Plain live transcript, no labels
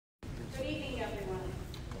Good evening, everyone.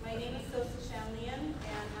 My name is Sossi Shanlian,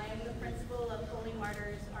 and I am the principal of Holy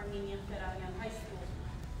Martyrs Armenian Ferrahian High School.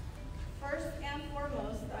 First and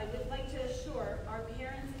foremost, I would like to assure our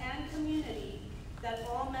parents and community that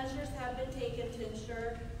all measures have been taken to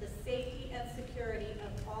ensure the safety and security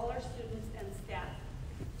of all our students and staff.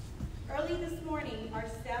 Early this morning, our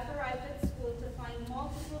staff arrived at school to find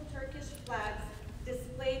multiple Turkish flags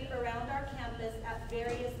displayed around our campus at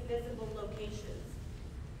various visible locations.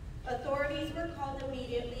 Authorities were called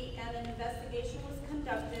immediately and an investigation was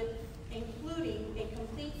conducted, including a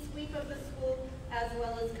complete sweep of the school as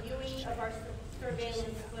well as viewing of our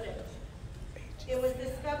surveillance footage. It was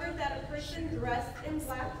discovered that a person dressed in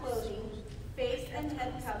black clothing, face and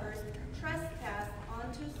head covers, trespassed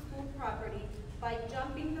onto school property by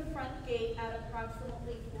jumping the front gate at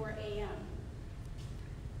approximately 4 a.m.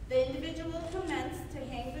 The individual commenced to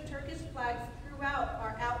hang the Turkish flags throughout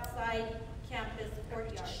our outside campus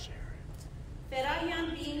courtyard.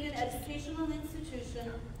 Ferrahian being an educational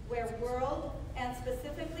institution where world and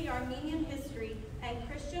specifically Armenian history and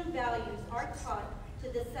Christian values are taught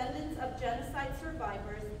to descendants of genocide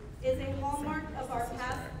survivors is a hallmark of our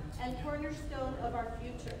past and cornerstone of our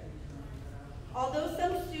future. Although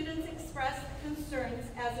some students expressed concerns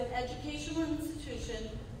as an educational institution,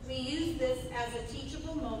 we used this as a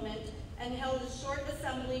teachable moment and held a short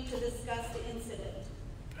assembly to discuss the incident.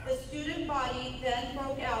 The student body then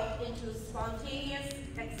broke out into a spontaneous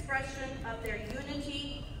expression of their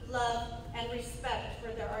unity, love, and respect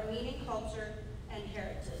for their Armenian culture and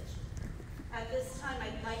heritage. At this time,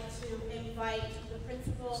 I'd like to invite the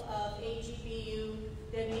principal of A.G.B.U.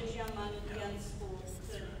 MANOOGIAN School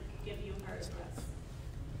to give you her address.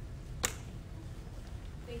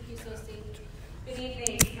 Thank you, Sossi. Good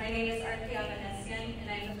evening. My name is A.G.B.U, and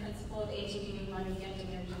I'm the principal of A.G.B.U.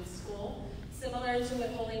 MANOOGIAN-DEMIRDJIAN School. Similar to what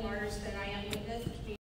Holy Martyrs Ferrahian witnessed,